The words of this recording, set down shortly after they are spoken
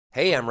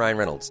Hey, I'm Ryan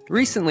Reynolds.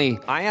 Recently,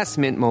 I asked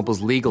Mint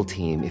Mobile's legal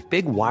team if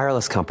big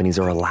wireless companies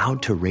are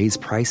allowed to raise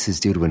prices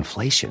due to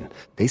inflation.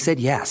 They said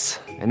yes.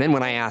 And then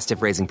when I asked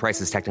if raising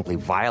prices technically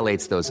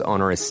violates those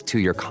onerous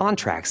two-year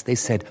contracts, they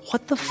said,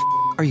 "What the f***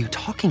 are you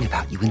talking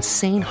about, you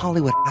insane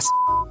Hollywood ass?"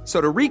 So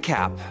to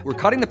recap, we're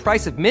cutting the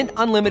price of Mint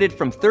Unlimited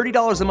from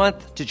 $30 a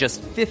month to just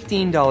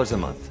 $15 a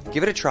month.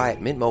 Give it a try at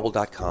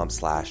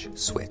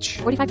mintmobile.com/switch.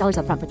 $45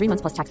 up front for 3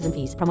 months plus taxes and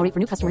fees. Promo rate for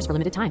new customers for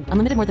limited time.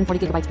 Unlimited more than 40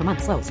 gigabytes per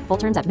month. Slows full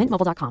terms at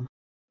mintmobile.com.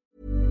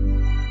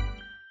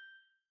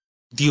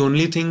 The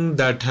only thing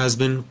that has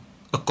been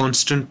a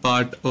constant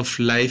part of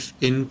life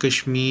in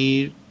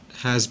Kashmir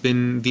has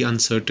been the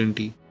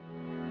uncertainty.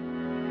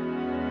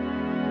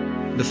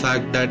 The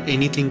fact that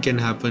anything can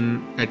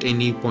happen at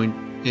any point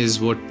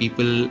is what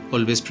people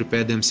always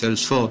prepare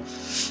themselves for.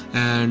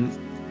 And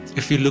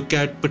if you look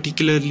at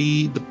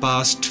particularly the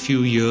past few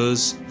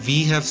years,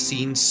 we have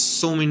seen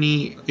so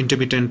many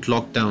intermittent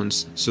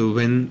lockdowns. So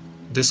when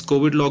this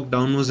COVID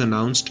lockdown was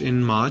announced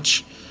in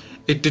March,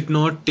 it did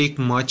not take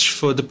much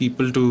for the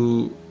people to,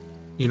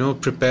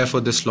 prepare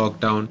for this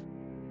lockdown.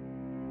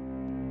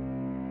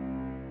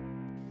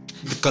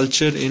 The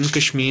culture in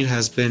Kashmir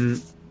has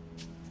been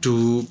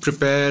to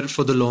prepare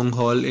for the long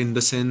haul, in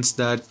the sense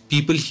that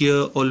people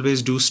here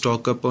always do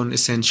stock up on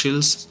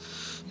essentials.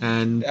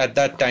 And at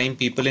that time,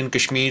 people in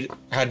Kashmir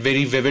had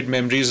very vivid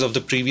memories of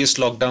the previous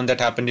lockdown that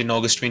happened in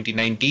August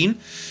 2019.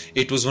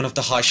 It was one of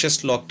the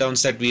harshest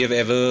lockdowns that we have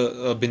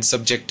ever been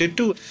subjected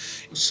to.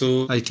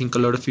 So I think a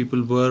lot of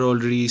people were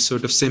already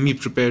sort of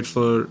semi-prepared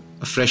for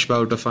a fresh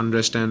bout of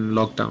unrest and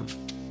lockdown.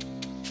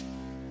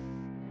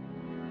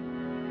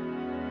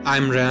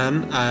 I'm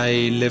Ran.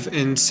 I live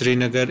in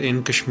Srinagar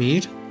in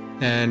Kashmir,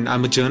 and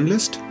I'm a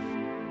journalist.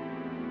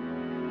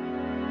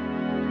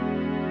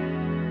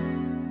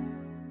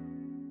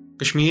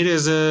 Kashmir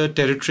is a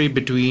territory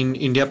between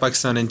India,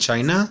 Pakistan and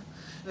China.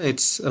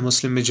 It's a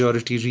Muslim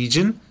majority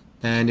region,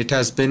 and it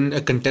has been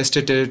a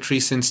contested territory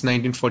since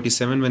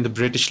 1947, when the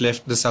British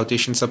left the South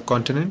Asian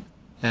subcontinent.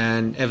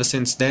 And ever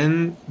since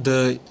then,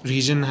 the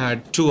region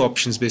had two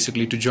options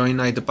basically, to join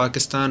either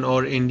Pakistan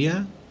or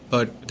India.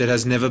 But there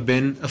has never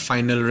been a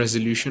final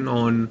resolution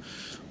on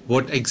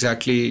what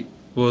exactly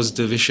was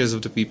the wishes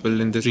of the people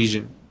in the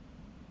region.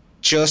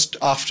 Just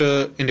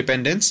after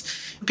independence,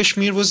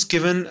 Kashmir was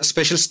given a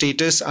special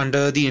status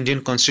under the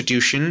Indian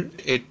Constitution.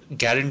 It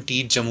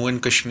guaranteed Jammu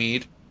and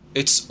Kashmir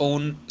its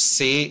own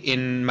say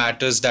in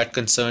matters that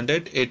concerned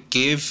it. It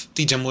gave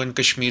the Jammu and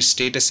Kashmir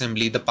State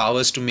Assembly the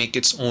powers to make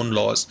its own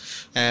laws.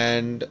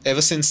 And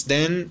ever since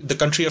then, the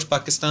country of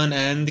Pakistan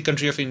and the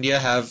country of India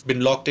have been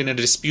locked in a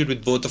dispute,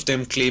 with both of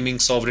them claiming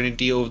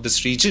sovereignty over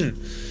this region.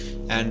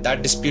 And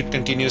that dispute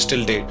continues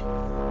till date.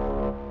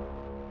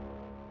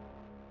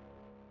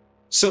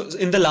 So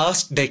in the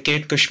last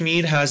decade,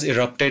 Kashmir has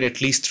erupted at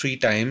least 3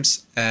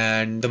 times,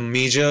 and the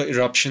major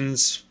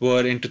eruptions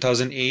were in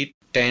 2008,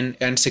 10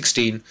 and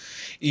 16.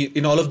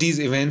 In all of these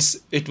events,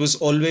 it was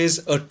always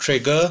a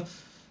trigger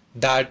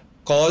that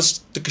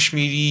caused the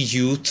Kashmiri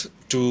youth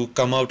to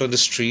come out on the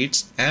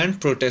streets and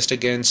protest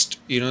against,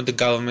 the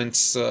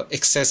government's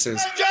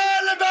excesses.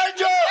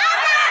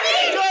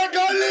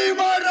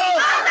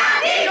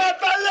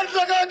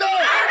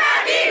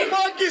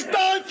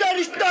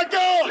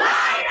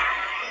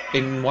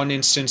 In one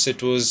instance,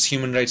 it was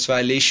human rights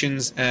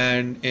violations,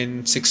 and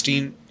in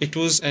 16, it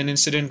was an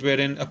incident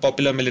wherein a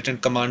popular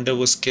militant commander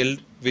was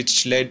killed,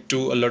 which led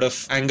to a lot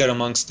of anger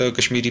amongst the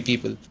Kashmiri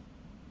people.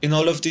 In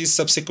all of these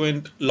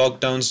subsequent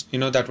lockdowns,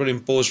 that were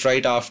imposed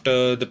right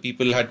after the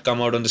people had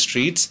come out on the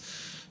streets,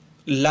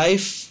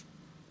 life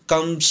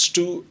comes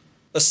to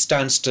a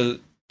standstill.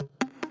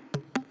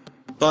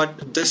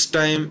 But this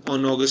time,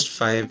 on August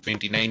 5,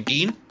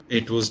 2019,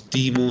 it was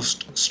the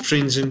most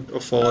stringent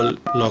of all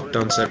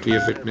lockdowns that we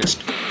have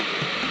witnessed.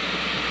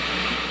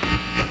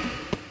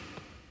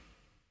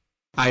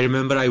 I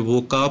remember I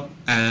woke up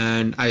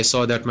and I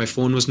saw that my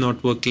phone was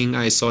not working.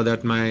 I saw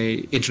that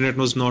my internet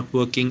was not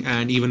working,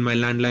 and even my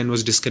landline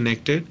was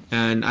disconnected.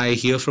 And I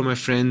hear from my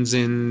friends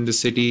in the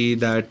city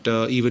that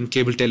even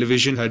cable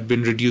television had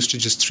been reduced to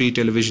just 3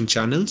 television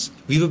channels.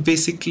 We were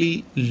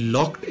basically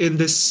locked in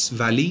this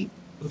valley,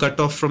 cut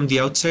off from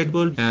the outside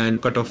world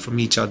and cut off from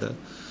each other.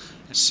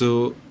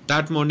 So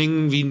that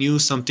morning we knew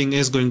something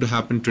is going to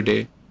happen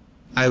today.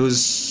 I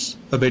was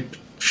a bit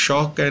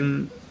shocked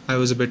and I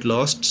was a bit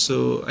lost.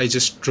 So I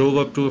just drove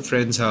up to a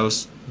friend's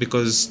house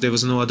because there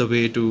was no other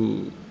way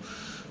to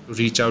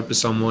reach out to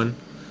someone.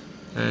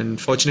 And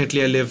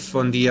fortunately I live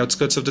on the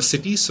outskirts of the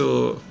city,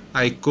 so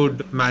I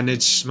could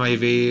manage my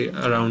way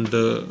around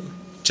the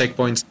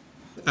checkpoints.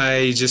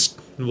 I just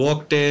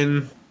walked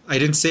in. I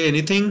didn't say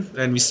anything,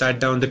 and we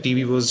sat down. The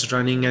TV was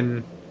running,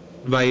 and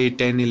by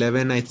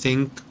 10-11, I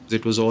think,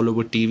 it was all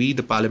over TV.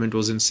 The parliament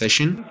was in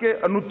session.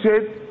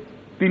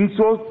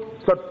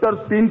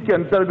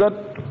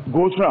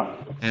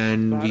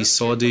 And we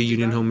saw the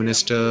Union Home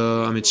Minister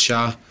Amit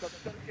Shah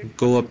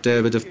go up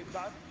there with a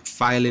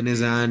file in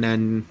his hand,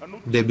 and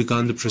they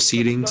began the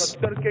proceedings.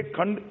 The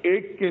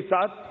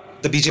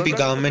BJP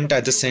government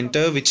at the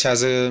centre, which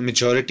has a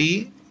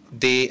majority,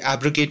 they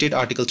abrogated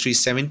Article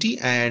 370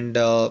 and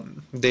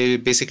they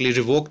basically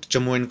revoked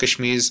Jammu and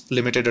Kashmir's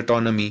limited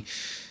autonomy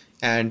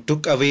and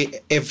took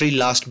away every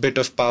last bit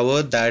of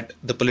power that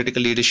the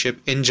political leadership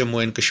in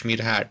Jammu and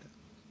Kashmir had.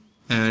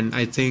 And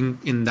I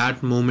think in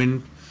that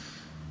moment,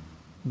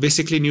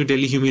 basically New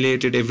Delhi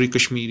humiliated every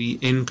Kashmiri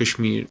in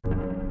Kashmir.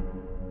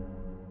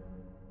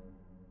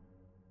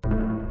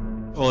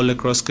 All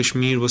across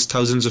Kashmir was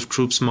thousands of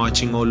troops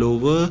marching all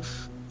over.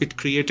 It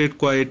created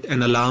quite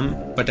an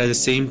alarm, but at the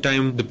same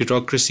time, the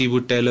bureaucracy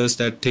would tell us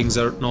that things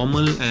are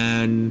normal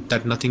and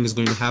that nothing is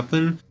going to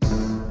happen.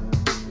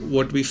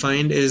 What we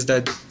find is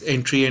that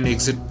entry and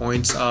exit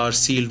points are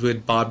sealed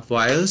with barbed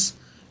wires,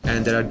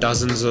 and there are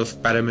dozens of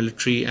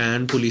paramilitary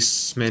and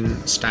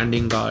policemen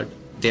standing guard.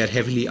 They are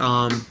heavily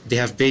armed, they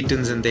have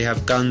batons and they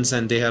have guns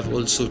and they have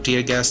also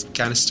tear gas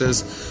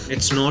canisters.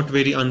 It's not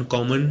very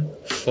uncommon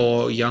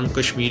for young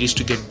Kashmiris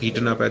to get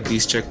beaten up at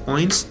these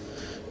checkpoints.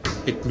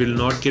 It will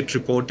not get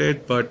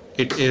reported, but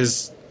it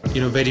is,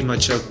 very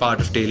much a part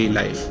of daily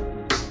life.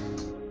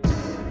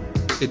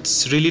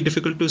 It's really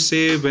difficult to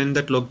say when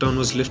that lockdown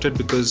was lifted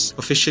because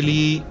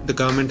officially the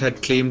government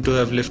had claimed to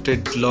have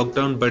lifted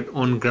lockdown, but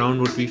on ground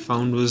what we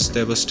found was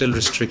there were still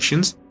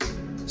restrictions.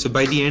 So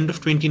by the end of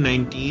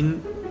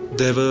 2019,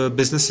 there were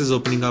businesses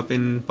opening up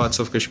in parts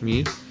of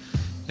Kashmir,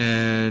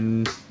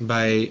 and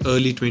by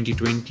early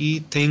 2020,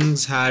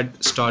 things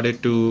had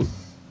started to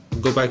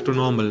go back to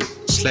normal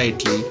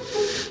slightly.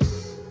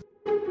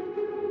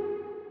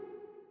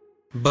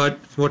 But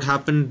what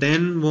happened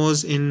then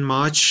was in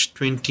March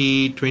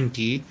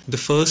 2020, the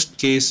first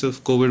case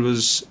of COVID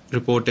was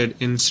reported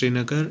in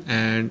Srinagar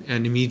and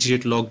an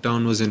immediate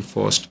lockdown was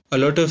enforced. A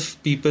lot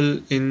of people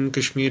in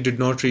Kashmir did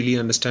not really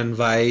understand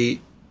why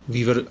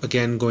we were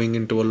again going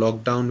into a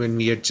lockdown when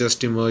we had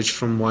just emerged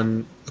from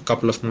one a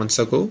couple of months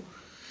ago.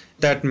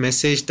 That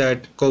message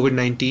that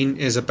COVID-19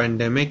 is a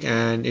pandemic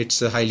and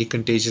it's a highly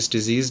contagious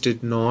disease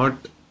did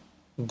not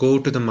go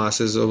to the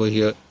masses over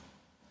here.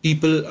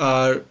 People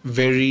are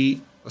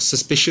very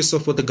suspicious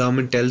of what the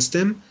government tells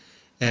them,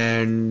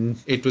 and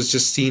it was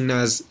just seen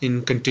as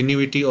in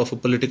continuity of a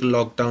political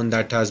lockdown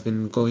that has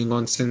been going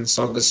on since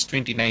August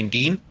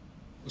 2019.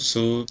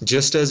 So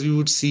just as we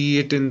would see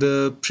it in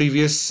the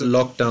previous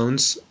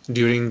lockdowns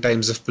during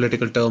times of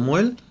political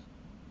turmoil,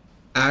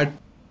 at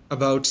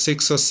about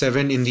 6 or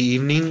 7 in the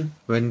evening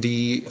when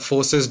the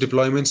forces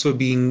deployments were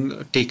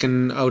being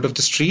taken out of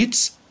the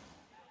streets,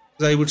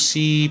 I would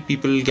see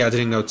people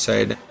gathering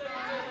outside.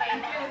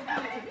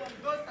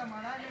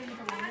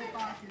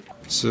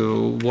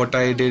 So what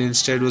I did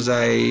instead was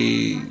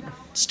I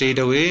stayed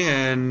away,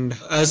 and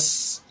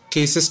as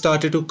cases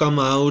started to come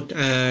out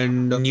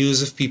and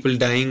news of people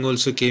dying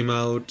also came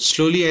out,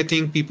 slowly I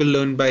think people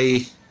learned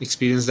by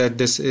experience that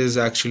this is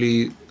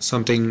actually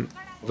something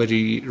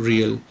very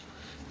real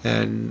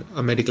and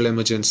a medical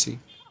emergency.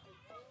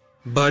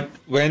 But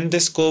when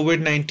this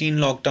COVID-19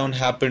 lockdown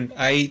happened,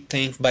 I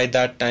think by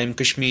that time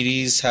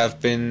Kashmiris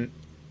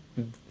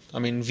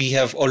we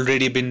have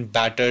already been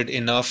battered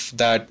enough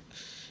that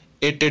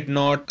it did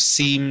not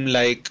seem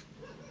like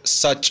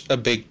such a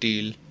big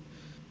deal.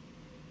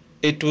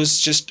 It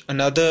was just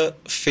another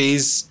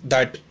phase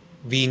that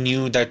we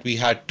knew that we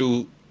had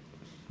to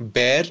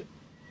bear.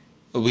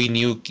 We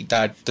knew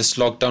that this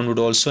lockdown would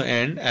also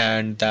end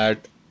and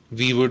that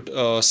we would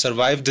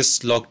survive this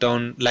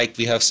lockdown like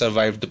we have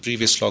survived the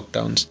previous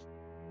lockdowns.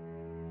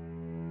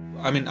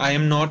 I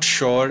am not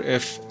sure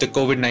if the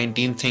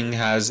COVID-19 thing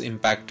has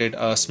impacted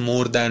us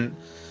more than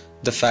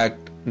the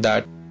fact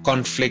that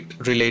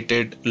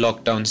conflict-related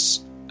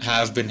lockdowns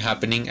have been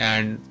happening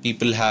and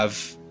people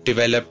have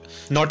developed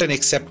not an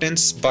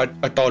acceptance but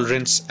a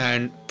tolerance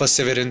and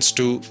perseverance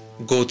to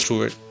go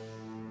through it.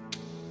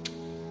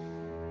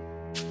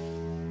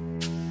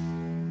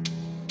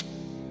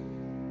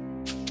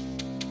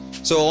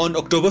 So on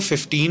October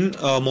 15,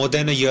 more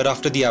than a year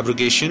after the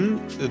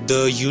abrogation,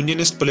 the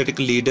unionist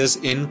political leaders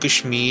in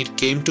Kashmir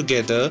came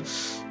together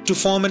to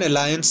form an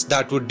alliance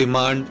that would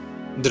demand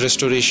the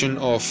restoration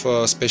of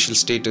special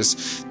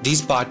status.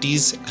 These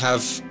parties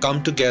have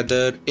come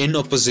together in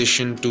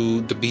opposition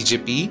to the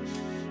BJP,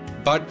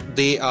 but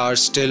they are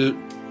still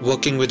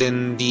working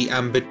within the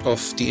ambit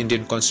of the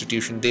Indian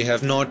Constitution. They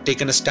have not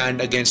taken a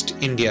stand against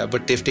India,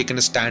 but they've taken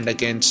a stand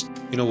against,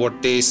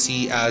 what they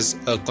see as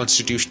a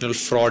constitutional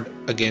fraud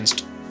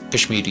against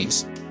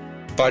Kashmiris.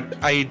 But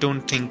I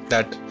don't think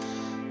that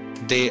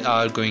they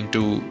are going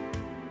to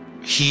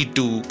heed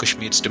to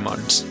Kashmir's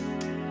demands.